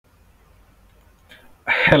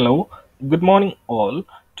Hello, good morning all.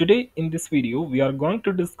 Today in this video we are going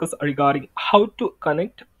to discuss regarding how to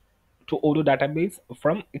connect to Odoo database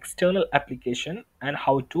from external application and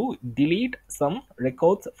how to delete some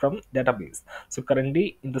records from database. So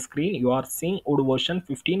currently in the screen you are seeing Odoo version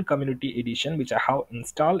 15 community edition which I have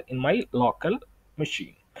installed in my local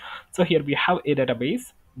machine. So here we have a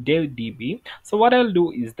database DevDB. So what I'll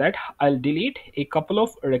do is that I'll delete a couple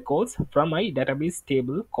of records from my database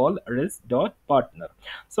table called res.partner.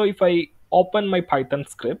 So if I open my Python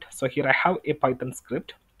script, so here I have a Python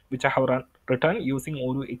script which I have written using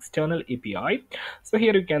Odoo external API. So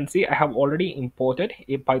here you can see I have already imported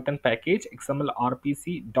a Python package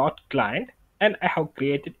xml_rpc.client, and I have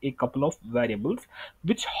created a couple of variables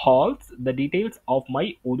which holds the details of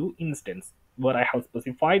my Odoo instance, where I have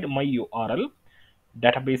specified my URL,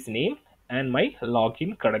 database name, and my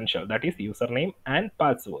login credential, that is username and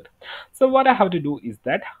password. So what I have to do is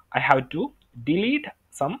that I have to delete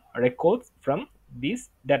some records from this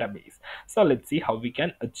database. So let's see how we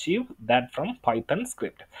can achieve that from Python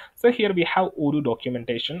script. So here we have Odoo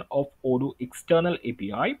documentation of Odoo external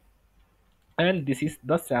API, and this is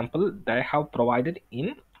the sample that I have provided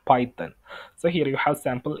in Python. So here you have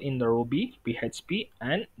sample in the Ruby, PHP,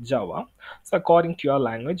 and Java. So according to your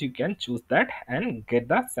language you can choose that and get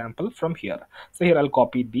the sample from here. So here I'll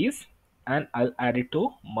copy these and I'll add it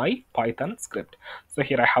to my Python script. So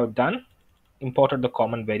here I have done imported the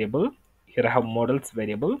common variable. Here I have models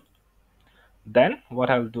variable. Then what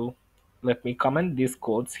I'll do, let me comment these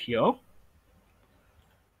codes here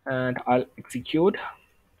and I'll execute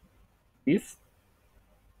this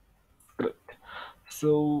script.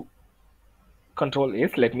 So control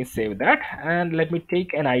is, let me save that and let me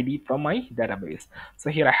take an ID from my database. So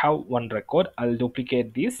here I have one record. I'll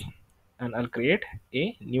duplicate this and I'll create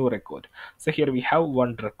a new record. So here we have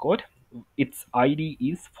one record, its ID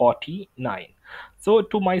is 49. So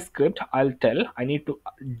to my script I'll tell I need to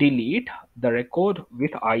delete the record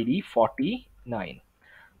with ID 49.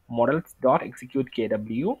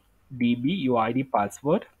 models.execute_kw db uid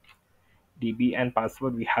password. DB and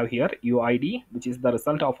password we have here, UID which is the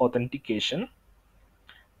result of authentication,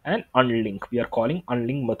 and unlink, we are calling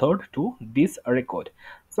unlink method to this record.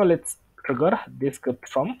 So let's trigger this script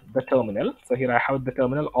from the terminal. So here I have the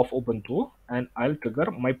terminal of Ubuntu and I'll trigger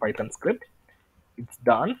my Python script. It's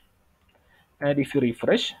done, and if you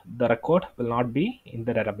refresh, the record will not be in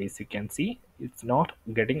the database. You can see it's not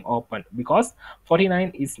getting opened because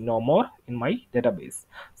 49 is no more in my database.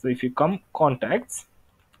 So if you come contacts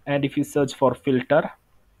and if you search for filter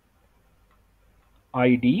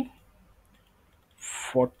ID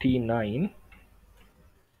 49,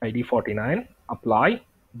 ID 49, apply,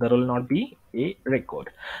 there will not be a record.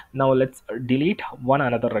 Now let's delete one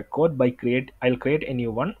another record by I'll create a new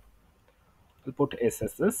one. I'll put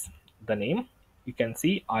SSS, the name. You can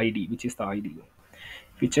see ID, which is the ID.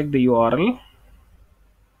 If you check the URL,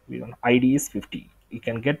 ID is 50. You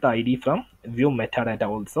can get the ID from view metadata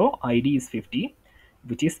also. ID is 50,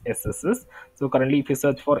 which is SSS. So currently if you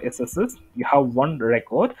search for SSS, you have one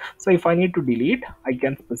record. So if I need to delete, I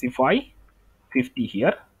can specify 50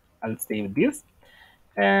 here. I'll save this,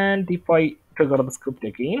 and if I trigger the script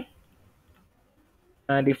again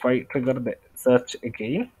and if I trigger the search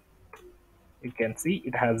again, you can see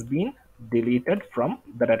it has been deleted from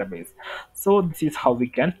the database. So this is how we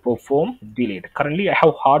can perform delete. Currently I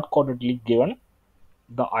have hard codedly given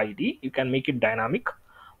the ID. You can make it dynamic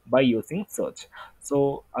by using search.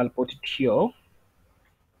 So I'll put it here.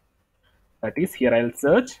 That is, here I'll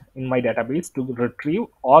search in my database to retrieve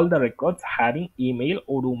all the records having email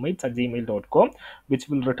odoomates@gmail.com, which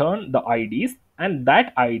will return the IDs, and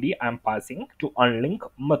that ID I'm passing to unlink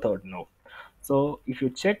method now. So if you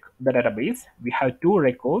check the database, we have two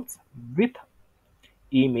records with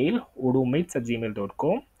email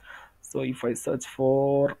odoomates@gmail.com. So if I search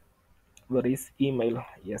for where is email,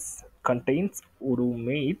 yes, contains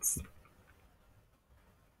odoomates,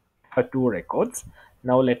 have two records.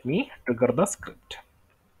 Now let me trigger the script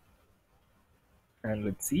and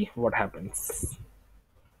let's see what happens.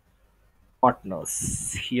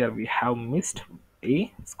 Partners, here we have missed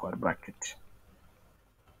a square bracket.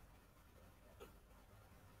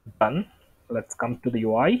 Done. Let's come to the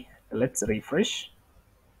UI. Let's refresh,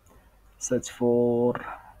 search for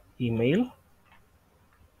email.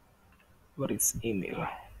 Where is email?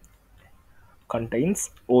 Contains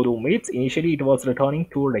odoomates. Initially it was returning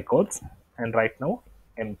two records and right now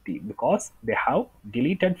empty because they have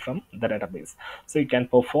deleted from the database. So you can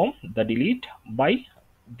perform the delete by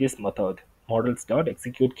this method,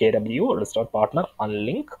 models.execute_kw restore partner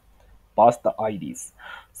unlink, pass the IDs.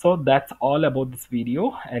 So that's all about this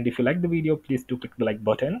video. And if you like the video, please do click the like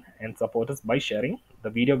button and support us by sharing the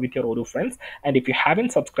video with your Odoo friends. And if you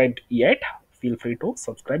haven't subscribed yet, feel free to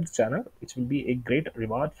subscribe the channel, which will be a great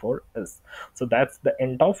reward for us. So that's the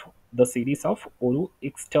end of the series of Odoo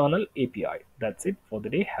external API. That's it for the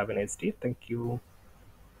day. Have a nice day. Thank you.